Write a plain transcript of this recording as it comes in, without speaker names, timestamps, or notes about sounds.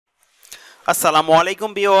আসসালামু আলাইকুম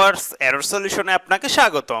viewers, error সলিউশনে আপনাকে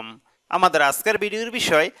স্বাগতম। আমাদের আজকের ভিডিওর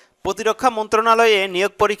বিষয় প্রতিরক্ষা মন্ত্রণালয়ে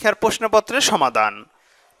নিয়োগ পরীক্ষার প্রশ্নপত্রের সমাধান।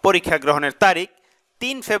 পরীক্ষা গ্রহণের তারিখ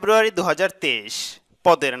 ৩ ফেব্রুয়ারি ২০২৩।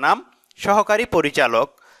 পদের নাম সহকারী পরিচালক।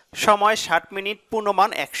 সময় ৬০ মিনিট, পূর্ণমান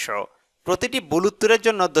 ১০০। প্রতিটি ভুল উত্তরের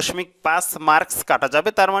জন্য 0.5 মার্কস কাটা যাবে,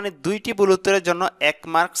 তার মানে 2টি ভুল উত্তরের জন্য 1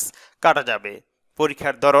 মার্কস কাটা যাবে।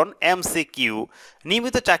 পরীক্ষার ধরন এমসিকিউ।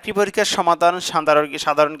 নিয়মিত চাকরি পরীক্ষার সমাধান,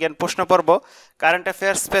 সাধারণ জ্ঞান প্রশ্ন পর্ব, কারেন্ট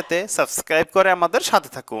অ্যাফেয়ার্স পেতে সাবস্ক্রাইব করে আমাদের সাথে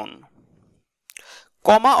থাকুন।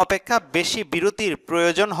 কমা অপেক্ষা বেশি বিরতির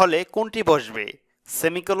প্রয়োজন হলে কোনটি বসবে?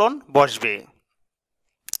 সেমিকোলন বসবে।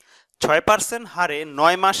 6% হারে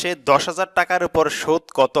 9 মাসে 10,000 টাকার উপর সুদ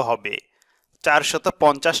কত হবে?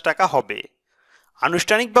 450 টাকা হবে।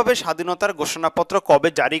 আনুষ্ঠানিকভাবে স্বাধীনতার ঘোষণাপত্র কবে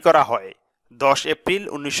জারি করা হয়? 10 এপ্রিল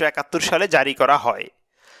 1971 সালে জারি করা হয়।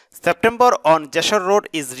 September on জেশর road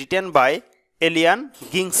is written by alien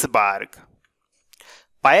গিংসবার্গ।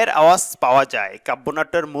 পায়ের আওয়াজ পাওয়া যায়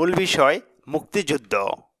কাব্যনাট্যের মূল বিষয় মুক্তিযুদ্ধ।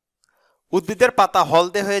 উদ্ভিদের পাতা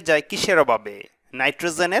হলদে হয়ে যায় কিসের অভাবে?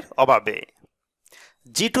 নাইট্রোজেনের অভাবে।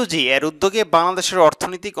 G2G এর উদ্যোগে বাংলাদেশের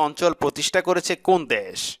অর্থনৈতিক অঞ্চল প্রতিষ্ঠা করেছে কোন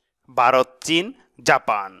দেশ? ভারত, চীন,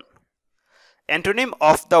 Japan. Antonym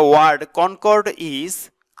of the word concord is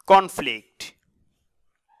conflict.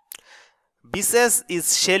 Bises is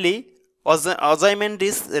Shelley.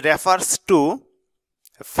 Ozymandias refers to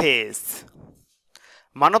face.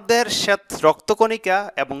 মানবদেহের শ্বেত রক্তকণিকা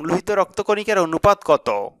এবং লোহিত রক্তকণিকার অনুপাত কত?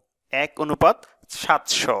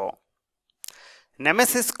 1:700।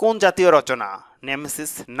 নেমেসিস কোন জাতীয় রচনা?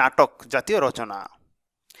 নেমেসিস নাটক জাতীয় রচনা।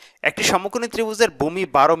 একটি সমকোণী ত্রিভুজের ভূমি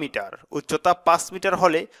 12 মিটার, উচ্চতা 5 মিটার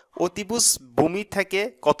হলে অতিভুজ ভূমি থেকে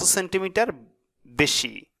কত সেন্টিমিটার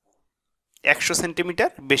বেশি? 100 সেন্টিমিটার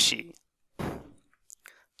বেশি।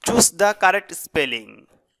 Choose the correct spelling.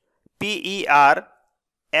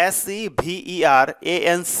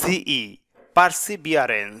 PERSEVERANCE,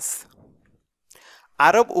 perseverance.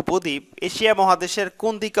 Arab উপদ্বীপ Asia মহাদেশের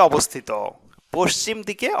কোন দিকে অবস্থিত? পশ্চিম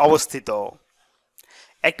দিকে অবস্থিত।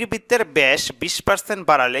 একটি বৃত্তের ব্যাস 20%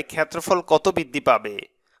 বাড়ালে ক্ষেত্রফল কত বৃদ্ধি পাবে?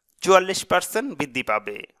 44% বৃদ্ধি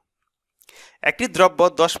পাবে। একটি দ্রব্য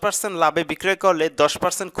 10% লাভে বিক্রয় করলে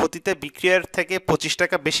 10% ক্ষতিতে বিক্রয়ের থেকে 25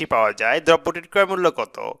 টাকা বেশি পাওয়া যায়। দ্রব্যটির ক্রয়মূল্য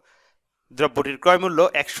কত? দ্রব্যটির ক্রয়মূল্য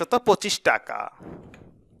 125 টাকা।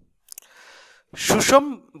 সুষম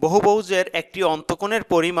বহুভুজের একটি অন্তকোণের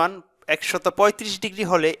পরিমাণ 135 ডিগ্রি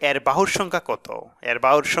হলে এর বাহুর সংখ্যা কত? এর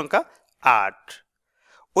বাহুর সংখ্যা 8।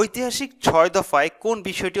 ঐতিহাসিক 6 দফায় কোন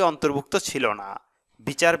বিষয়টি অন্তর্ভুক্ত ছিল না?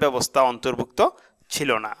 বিচার ব্যবস্থা অন্তর্ভুক্ত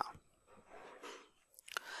ছিল না।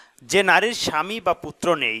 যে নারীর স্বামী বা পুত্র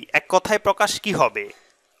নেই, এক কথায় প্রকাশ কি হবে?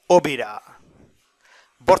 অবিরা।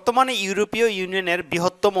 বর্তমানে ইউরোপীয় ইউনিয়নের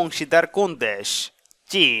বৃহত্তম অংশীদার কোন দেশ?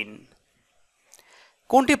 চীন।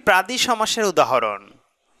 কোনটি প্রাদি সমাসের উদাহরণ?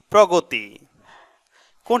 প্রগতি।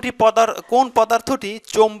 কোন পদার্থটি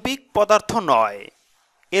চৌম্বক পদার্থ নয়?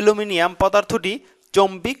 অ্যালুমিনিয়াম পদার্থটি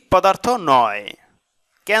চৌম্বক পদার্থ নয়।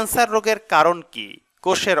 ক্যান্সার রোগের কারণ কি?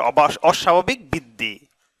 কোষের অস্বাভাবিক বৃদ্ধি।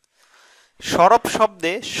 সরব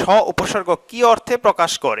শব্দে স উপসর্গ কি অর্থে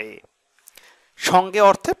প্রকাশ করে? সঙ্গে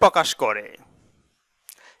অর্থে প্রকাশ করে।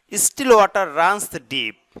 Still water runs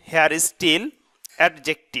deep, hair style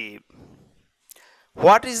adjective.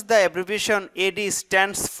 What is the abbreviation AD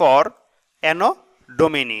stands for? অ্যানো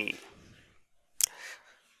ডোমিনি।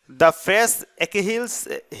 The phrase Achilles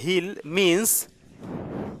heel means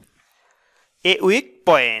a weak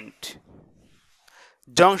point.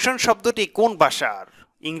 Junction শব্দটি কোন ভাষার?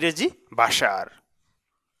 ইংরেজি ভাষার।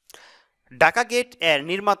 ঢাকা গেট এর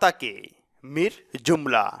নির্মাতা কে? মীর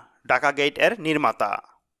জুমলা। ঢাকা গেট এর নির্মাতা।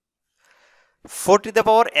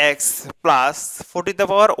 4x প্লাস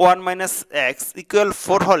 4 x ইকুয়াল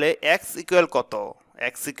 4 হলে x ইকুয়াল কত?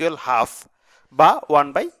 x ইকুয়াল হাফ বা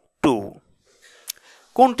 1/2।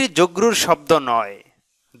 কোনটি যোগরূঢ় শব্দ নয়?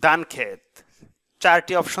 ধানক্ষেত।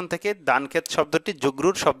 4টি অপশন থেকে ধানক্ষেত শব্দটি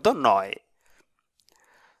যোগরূঢ় শব্দ নয়।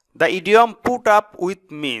 The idiom put up with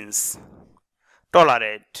means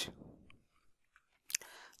tolerate.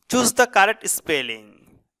 Choose the correct spelling.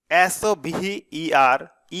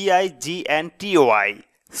 SOVEREIGNTY,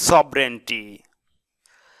 sovereignty.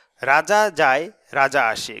 রাজা যায় রাজা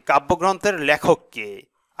আসে কাব্যগ্রন্থের লেখক কে?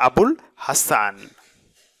 আবুল হাসান।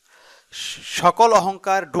 সকল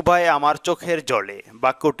অহংকার ডুবায় আমার চোখের জলে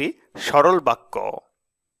বাক্যটি সরল বাক্য।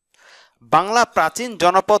 বাংলা প্রাচীন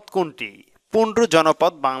জনপদ কোনটি? পুন্ড্র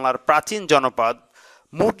জনপদ বাংলার প্রাচীন জনপদ।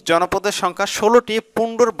 মোট জনপদের সংখ্যা 16টি।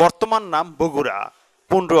 পুন্ড্রর বর্তমান নাম বগুড়া।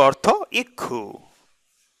 পুন্ড্র অর্থ ইক্ষু।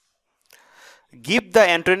 Give the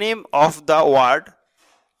antonym of the word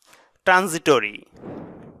transitory.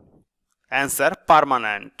 Answer: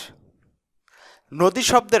 permanent. নদী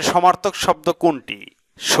শব্দের সমার্থক শব্দ কোনটি?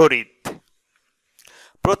 শরীদ।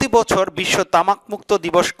 প্রতি বছর বিশ্ব তামাকমুক্ত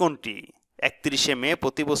দিবস কোনটি? 31শে মে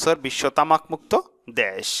প্রতি বছর বিশ্ব তামাকমুক্ত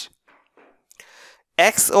দেশ।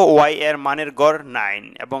 এক্স ও ওয়াই এর মানের গড় 9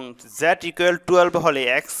 এবং z=12 হলে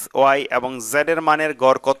এক্স, ওয়াই এবং z এর মানের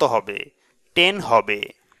গড় কত হবে? 10 হবে।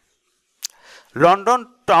 London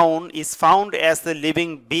town is found as a living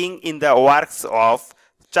being in the works of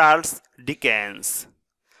Charles Dickens.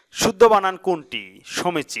 শুদ্ধ বানান কোনটি?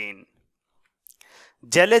 সমীচীন।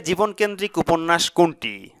 জেলে জীবনকেন্দ্রিক উপন্যাস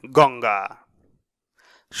কোনটি? গঙ্গা।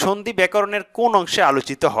 সন্ধি ব্যাকরণের কোন অংশে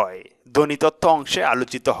আলোচিত হয়? ধ্বনিতত্ত্ব অংশে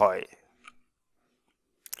আলোচিত হয়।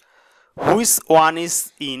 Which one is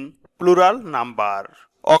in plural number?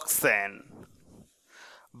 Oxen.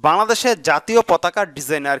 বাংলাদেশের জাতীয় পতাকার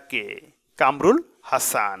ডিজাইনার কে? কামরুল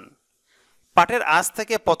হাসান। পাটের আঁশ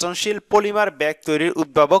থেকে পচনশীল পলিমার ব্যাগ তৈরির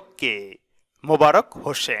উদ্ভাবক কে? মোবারক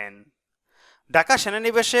হোসেন। ঢাকা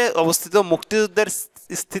সেনানিবাসে অবস্থিত মুক্তিযুদ্ধের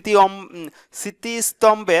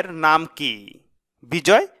স্মৃতিস্তম্ভের নাম কি?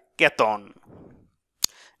 বিজয় কেতন।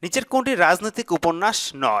 নিচের কোনটি রাজনৈতিক উপন্যাস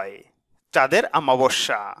নয়? চাঁদের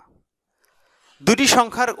অমাবস্যা। দুটি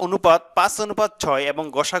সংখ্যার অনুপাত 5:6 এবং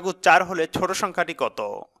গসাগু 4 হলে ছোট সংখ্যাটি কত?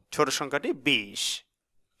 ছোট সংখ্যাটি 20।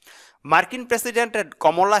 মার্কিন প্রেসিডেন্ট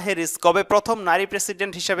কমলা হ্যারিস কবে প্রথম নারী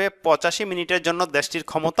প্রেসিডেন্ট হিসেবে 85 মিনিটের জন্য দেশটির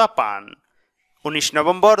ক্ষমতা পান? 19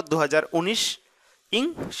 নভেম্বর 2019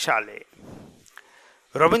 সালে।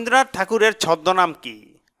 রবীন্দ্রনাথ ঠাকুরের ছদ্মনাম কি?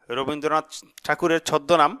 রবীন্দ্রনাথ ঠাকুরের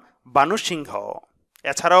ছদ্মনাম বানু সিংহ।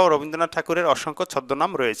 এছাড়াও রবীন্দ্রনাথ ঠাকুরের অসংখ্য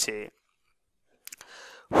ছদ্মনাম রয়েছে।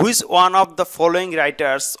 Which one of the following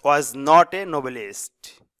writers was not a noblest?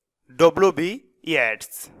 W.B.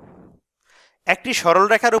 Yeats. একটি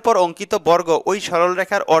সরলরেখার উপর অঙ্কিত বর্গ ওই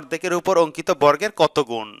সরলরেখার অর্ধেকের উপর অঙ্কিত বর্গের কত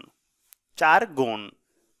গুণ? 4 গুণ।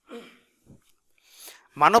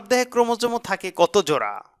 মানবদেহে ক্রোমোজোম থাকে কত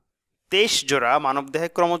জোড়া? 23 জোড়া মানবদেহে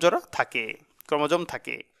ক্রোমোজোম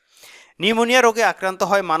থাকে। নিউমোনিয়া রোগে আক্রান্ত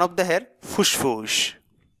হয় মানবদেহের ফুসফুস।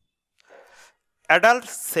 অ্যাডাল্ট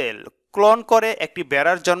সেল ক্লোন করে একটি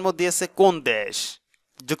বেড়ার জন্ম দিয়েছে কোন দেশ?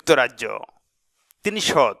 যুক্তরাজ্য। তিনি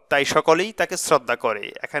সৎ, তাই সকলেই তাকে শ্রদ্ধা করে।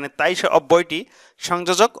 এখানে তাই অব্যয়টি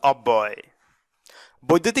সংযোজক অব্যয়।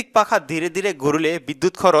 বৈদ্যুতিক পাখা ধীরে ধীরে ঘুরলে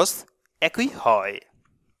বিদ্যুৎ খরচ একই হয়।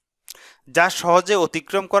 যা সহজে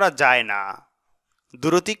অতিক্রম করা যায় না,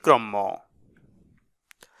 দূরতিক্রম্য।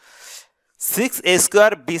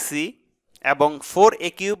 6a² bc এবং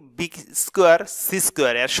 4a³ b² c²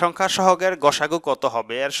 এর সংখ্যা সহগের গসাগু কত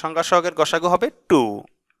হবে? এর সংখ্যা সহগের গসাগু হবে 2।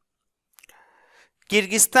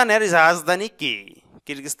 কিরগিজস্তানের রাজধানী কি?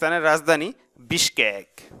 কিরগিজস্তানের রাজধানী বিশকেক।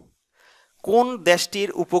 কোন দেশটির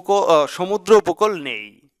সমুদ্র উপকূল নেই?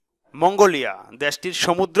 মঙ্গোলিয়া। দেশটির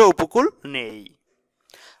সমুদ্র উপকূল নেই।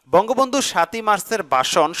 বঙ্গবন্ধু 7ই মার্চের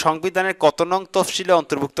ভাষণ সংবিধানের কত নং তফসিলে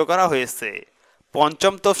অন্তর্ভুক্ত করা হয়েছে?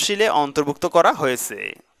 5ম তফসিলে অন্তর্ভুক্ত করা হয়েছে।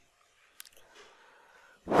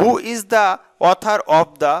 Who is the author of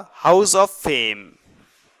the house of fame?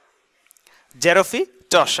 জেরফি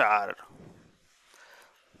Chaucer.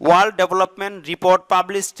 World development report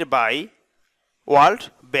published by world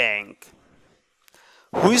bank.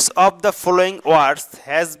 Which of the following words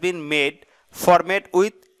has been made format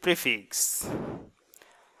with prefix?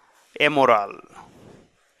 amoral.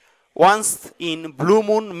 Once in blue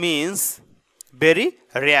moon means very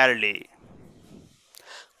rarely.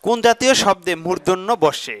 কোন জাতীয় শব্দে মূর্ধন্য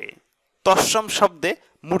বসে? তৎসম শব্দে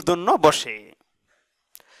মূর্ধন্য বসে।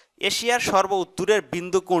 এশিয়ার সর্ব উত্তরের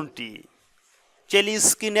বিন্দু কোনটি?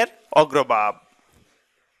 চেলিস্কিনের অগ্রভাগ।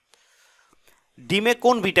 ডিমে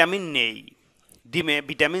কোন ভিটামিন নেই? ডিমে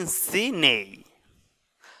ভিটামিন সি নেই।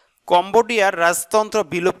 কম্বোডিয়ার রাজতন্ত্র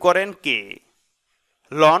বিলোপ করেন কে?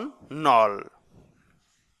 লন নল।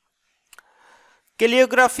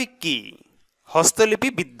 ক্যালিওগ্রাফি কি? হস্তলিপি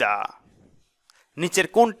বিদ্যা। নিচের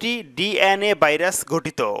কোনটি ডিএনএ ভাইরাস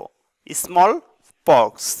গঠিত? Small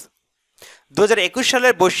pox. 2021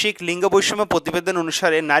 সালের বৈশ্বিক লিঙ্গ বৈষম্য প্রতিবেদন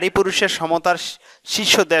অনুসারে নারী পুরুষের সমতার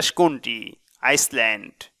শীর্ষ দেশ কোনটি?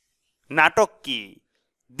 আইসল্যান্ড। নাটক কি?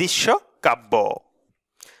 দৃশ্য কাব্য।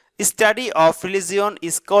 Study of religion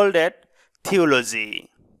is called at theology.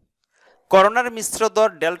 করোনার মিশ্র দর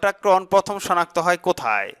ডেল্টা ক্রন প্রথম শনাক্ত হয়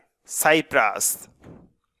কোথায়? সাইপ্রাস।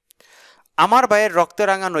 আমার ভাইয়ের রক্তে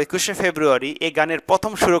রাঙানো 21শে ফেব্রুয়ারি এই গানের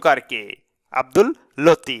প্রথম সুরকার কে? আব্দুল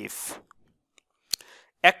লতিফ।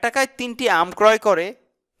 1 টাকায় 3টি আম ক্রয় করে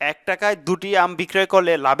 1 টাকায় 2টি আম বিক্রয়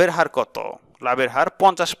করলে লাভের হার কত? লাভের হার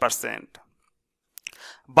 50%।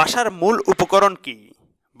 ভাষার মূল উপকরণ কি?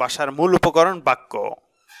 ভাষার মূল উপকরণ বাক্য।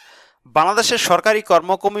 বাংলাদেশের সরকারি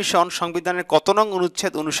কর্ম কমিশন সংবিধানের কত নং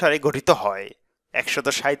অনুচ্ছেদ অনুসারে গঠিত হয়?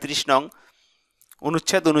 137 নং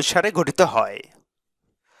অনুচ্ছেদ অনুসারে গঠিত হয়।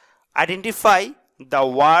 Identify the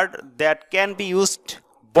word that can be used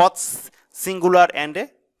both singular and a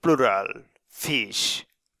plural. Fish.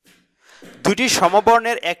 দুটি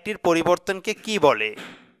সমবর্ণের একটির পরিবর্তনকে কি বলে?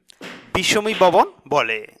 বিষমীভবন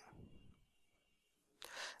বলে।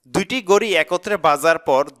 দুটি ঘড়ি একত্রে বাজার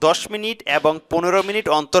পর 10 মিনিট এবং 15 মিনিট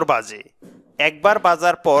অন্তর বাজে। একবার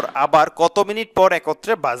বাজার পর আবার কত মিনিট পর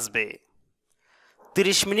একত্রে বাজবে?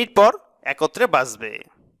 30 মিনিট পর একত্রে বাজবে।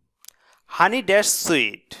 হানি dash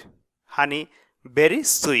sweet. Honey very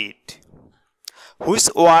sweet. Which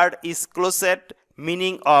word is closest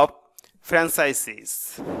meaning of franchises?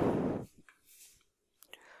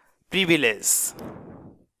 Privilege.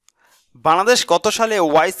 Bangladesh কত সালে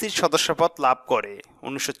ওআইসির সদস্যপদ লাভ করে?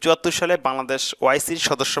 1974 সালে বাংলাদেশ ওআইসির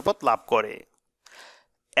সদস্যপদ লাভ করে।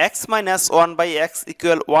 x মাইনাস 1/x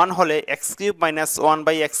ইকুয়াল 1 হলে x cube minus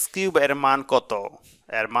 1/x cube এর মান কত?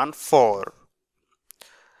 এর মান 4।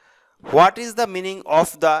 What is the meaning of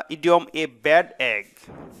the idiom a bad egg?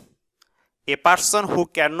 A person who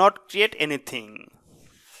can not create anything.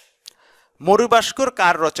 মরুভাস্কর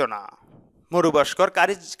কার রচনা? মরুভাস্কর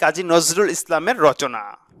কাজী নজরুল ইসলামের রচনা।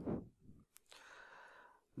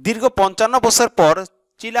 দীর্ঘ 55 বছর পর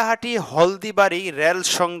চিলাহাটি হলদিবাড়ি রেল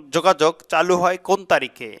যোগাযোগ চালু হয় কোন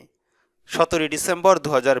তারিখে? 17 ডিসেম্বর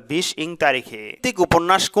 2020 ইং তারিখে।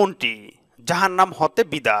 উপন্যাস কোনটি? জাহান্নাম হতে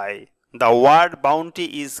বিদায়। The word bounty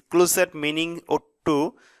is closest meaning to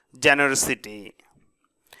generosity.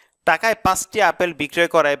 টাকায় 5টি আপেল বিক্রয়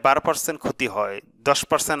করায় 12% ক্ষতি হয়।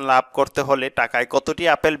 10% লাভ করতে হলে টাকায় কতটি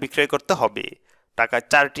আপেল বিক্রয় করতে হবে? টাকায়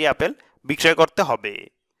 4টি আপেল বিক্রয় করতে হবে।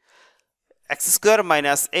 x square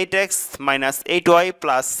minus 8x minus 8y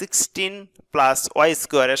plus 16 plus y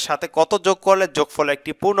স্কোয়ারের সাথে কত যোগ করলে যোগফল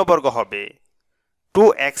একটি পূর্ণবর্গ হবে?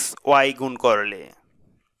 2xy গুণ করলে।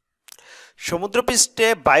 সমুদ্রপৃষ্ঠে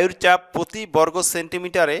বায়ুর চাপ প্রতি বর্গ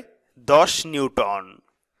সেন্টিমিটারে 10 নিউটন।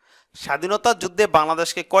 স্বাধীনতা যুদ্ধে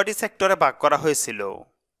বাংলাদেশকে কয়টি সেক্টরে ভাগ করা হয়েছিল?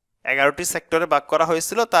 11টি সেক্টরে ভাগ করা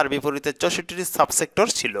হয়েছিল, তার বিপরীতে 64টি সাবসেক্টর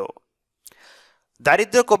ছিল।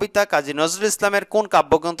 দারিদ্র কবিতা কাজী নজরুল ইসলামের কোন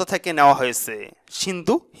কাব্যগ্রন্থ থেকে নেওয়া হয়েছে?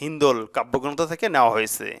 সিন্ধু হিন্দোল কাব্যগ্রন্থ থেকে নেওয়া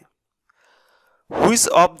হয়েছে। Which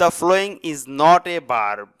of the following is not a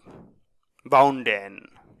verb? বাউন্ডেন।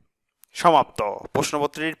 সমাপ্ত।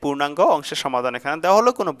 প্রশ্নপত্রের পূর্ণাঙ্গ অংশের সমাধান এখানে দেওয়া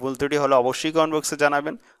হলো। কোনো ভুল ত্রুটি হলে অবশ্যই কমেন্ট বক্সে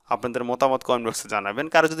জানাবেন। আপনাদের মতামত কমেন্ট বক্সে জানাবেন।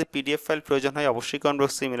 কারো যদি পিডিএফ ফাইল প্রয়োজন হয় অবশ্যই কমেন্ট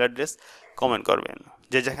বক্সে ইমেল অ্যাড্রেস কমেন্ট করবেন।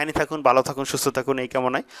 যে যেখানে থাকুন ভালো থাকুন সুস্থ থাকুন এই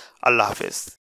কামনায়। আল্লাহ হাফেজ।